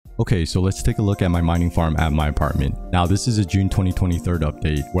Okay, so let's take a look at my mining farm at my apartment. Now this is a June 2023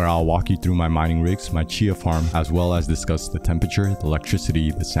 update where I'll walk you through my mining rigs, my Chia farm, as well as discuss the temperature, the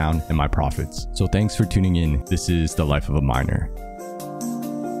electricity, the sound, and my profits. So thanks for tuning in. This is the life of a miner.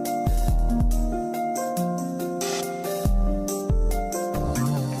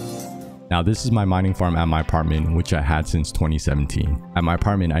 Now this is my mining farm at my apartment, which I had since 2017. At my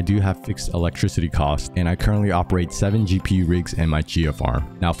apartment, I do have fixed electricity costs, and I currently operate 7 GPU rigs and my Chia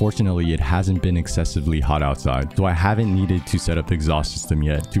farm. Now fortunately, it hasn't been excessively hot outside, so I haven't needed to set up the exhaust system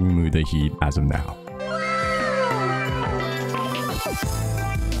yet to remove the heat as of now.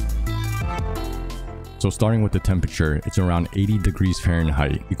 So starting with the temperature, it's around 80 degrees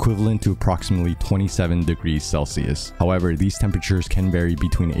Fahrenheit, equivalent to approximately 27 degrees Celsius. However, these temperatures can vary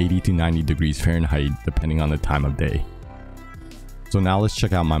between 80 to 90 degrees Fahrenheit depending on the time of day. So now let's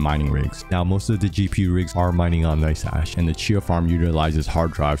check out my mining rigs. Now most of the GPU rigs are mining on NiceHash, and the Chia farm utilizes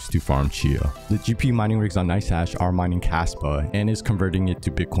hard drives to farm Chia. The GPU mining rigs on NiceHash are mining Kaspa and is converting it to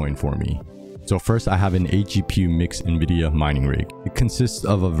Bitcoin for me. So first I have an 8 GPU mixed NVIDIA mining rig. It consists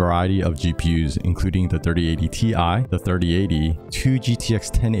of a variety of GPUs including the 3080 Ti, the 3080, 2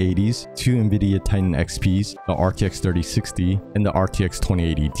 GTX 1080s, 2 NVIDIA Titan XPs, the RTX 3060, and the RTX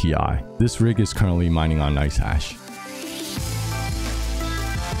 2080 Ti. This rig is currently mining on NiceHash.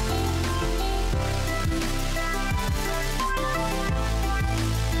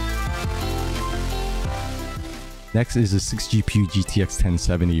 Next is a 6 GPU GTX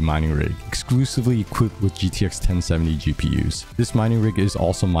 1070 mining rig, exclusively equipped with GTX 1070 GPUs. This mining rig is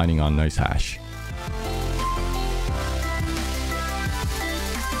also mining on NiceHash.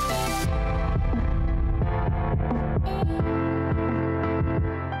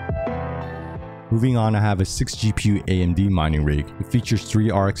 Moving on, I have a 6 GPU AMD mining rig. It features 3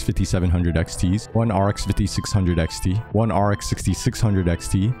 RX 5700 XTs, 1 RX 5600 XT, 1 RX 6600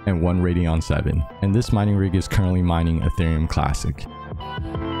 XT, and 1 Radeon 7. And this mining rig is currently mining Ethereum Classic.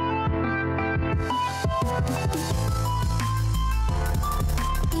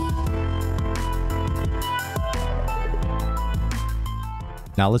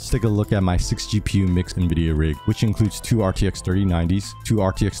 Now let's take a look at my 6 GPU mixed NVIDIA rig, which includes 2 RTX 3090s, 2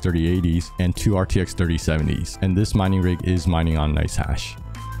 RTX 3080s, and 2 RTX 3070s. And this mining rig is mining on NiceHash.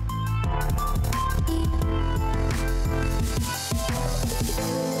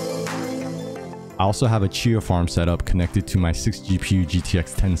 I also have a Chia farm setup connected to my 6 GPU GTX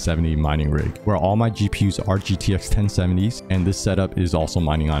 1070 mining rig, where all my GPUs are GTX 1070s, and this setup is also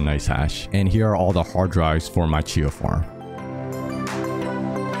mining on NiceHash. And here are all the hard drives for my Chia farm.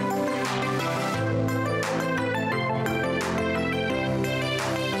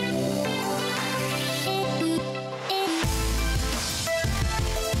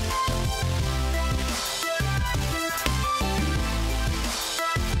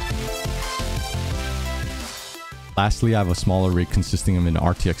 Lastly, I have a smaller rig consisting of an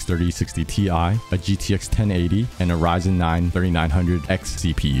RTX 3060 Ti, a GTX 1080, and a Ryzen 9 3900X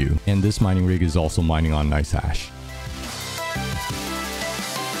CPU. And this mining rig is also mining on NiceHash.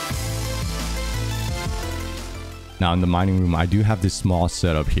 Now in the mining room, I do have this small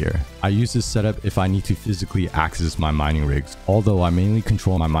setup here. I use this setup if I need to physically access my mining rigs, although I mainly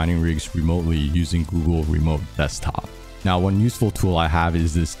control my mining rigs remotely using Google Remote Desktop. Now one useful tool I have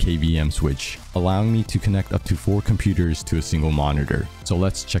is this KVM switch, allowing me to connect up to 4 computers to a single monitor. So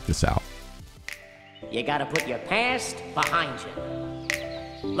let's check this out. You gotta put your past behind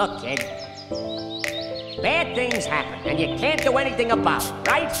you. Look, kid. Bad things happen, and you can't do anything about it,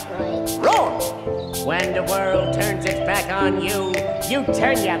 right? Wrong! When the world turns its back on you, you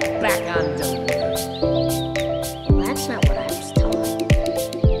turn your back on the world. Well, that's not what I was told.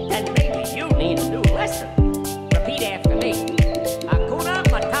 Then maybe you need a new lesson. Repeat after me. Hakuna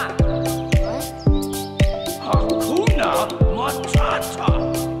Matata. What? Hakuna Matata.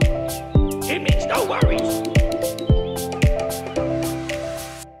 It means no worries.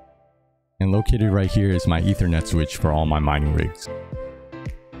 And located right here is my Ethernet switch for all my mining rigs.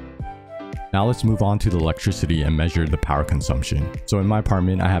 Now let's move on to the electricity and measure the power consumption. So in my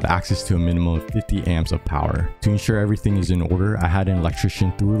apartment, I have access to a minimum of 50 amps of power. To ensure everything is in order, I had an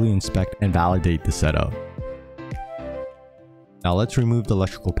electrician thoroughly inspect and validate the setup. Now let's remove the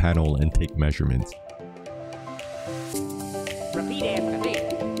electrical panel and take measurements. Repeat after me.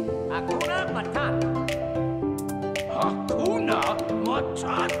 Hakuna Matata. Hakuna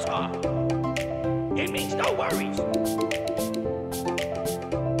Matata. It means no worries.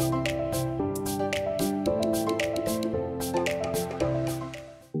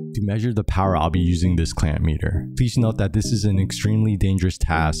 To measure the power, I'll be using this clamp meter. Please note that this is an extremely dangerous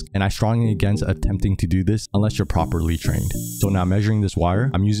task, and I strongly against attempting to do this unless you're properly trained. So now measuring this wire,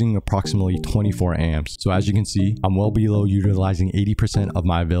 I'm using approximately 24 amps. So as you can see, I'm well below utilizing 80% of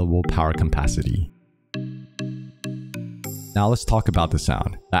my available power capacity. Now let's talk about the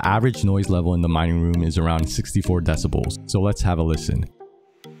sound. The average noise level in the mining room is around 64 decibels, so let's have a listen.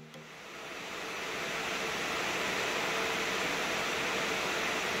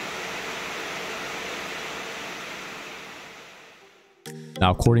 Now,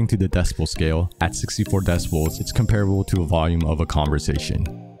 according to the decibel scale, at 64 decibels, it's comparable to a volume of a conversation.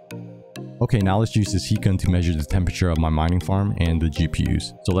 Okay, now let's use this heat gun to measure the temperature of my mining farm and the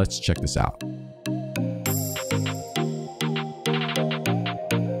GPUs. So let's check this out.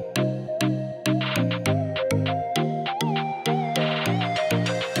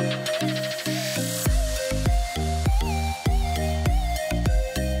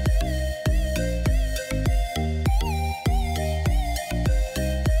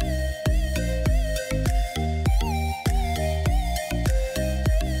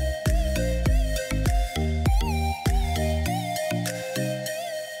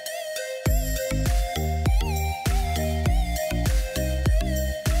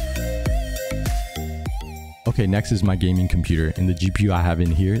 Okay, next is my gaming computer, and the GPU I have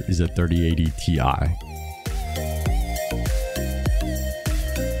in here is a 3080 Ti.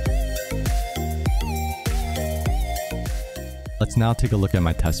 Let's now take a look at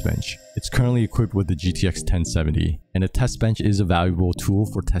my test bench. It's currently equipped with the GTX 1070, and a test bench is a valuable tool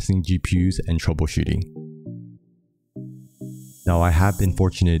for testing GPUs and troubleshooting. Now, I have been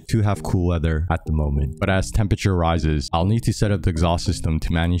fortunate to have cool weather at the moment, but as temperature rises, I'll need to set up the exhaust system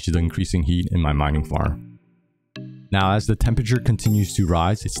to manage the increasing heat in my mining farm. Now, as the temperature continues to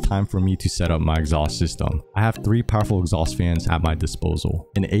rise, it's time for me to set up my exhaust system. I have 3 powerful exhaust fans at my disposal,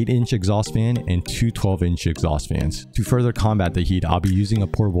 an 8-inch exhaust fan and 2 12-inch exhaust fans. To further combat the heat, I'll be using a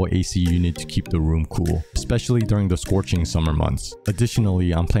portable AC unit to keep the room cool, especially during the scorching summer months.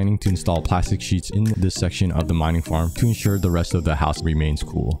 Additionally, I'm planning to install plastic sheets in this section of the mining farm to ensure the rest of the house remains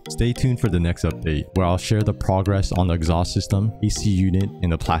cool. Stay tuned for the next update, where I'll share the progress on the exhaust system, AC unit,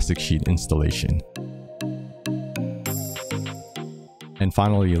 and the plastic sheet installation. And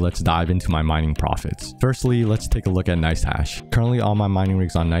finally, let's dive into my mining profits. Firstly, let's take a look at NiceHash. Currently, all my mining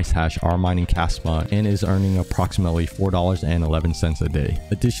rigs on NiceHash are mining Kaspa and is earning approximately $4.11 a day.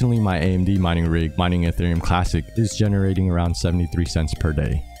 Additionally, my AMD mining rig, mining Ethereum Classic, is generating around 73 cents per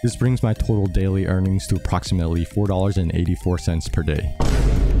day. This brings my total daily earnings to approximately $4.84 per day.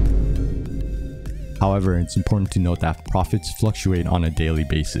 However, it's important to note that profits fluctuate on a daily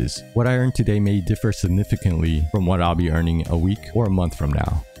basis. What I earn today may differ significantly from what I'll be earning a week or a month from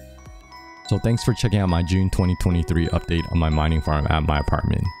now. So thanks for checking out my June 2023 update on my mining farm at my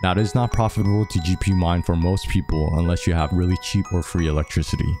apartment. Now, it is not profitable to GPU mine for most people unless you have really cheap or free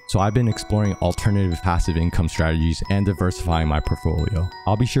electricity. So I've been exploring alternative passive income strategies and diversifying my portfolio.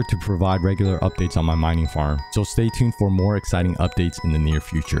 I'll be sure to provide regular updates on my mining farm, so stay tuned for more exciting updates in the near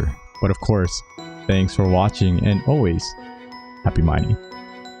future. But of course, thanks for watching, and always, happy mining.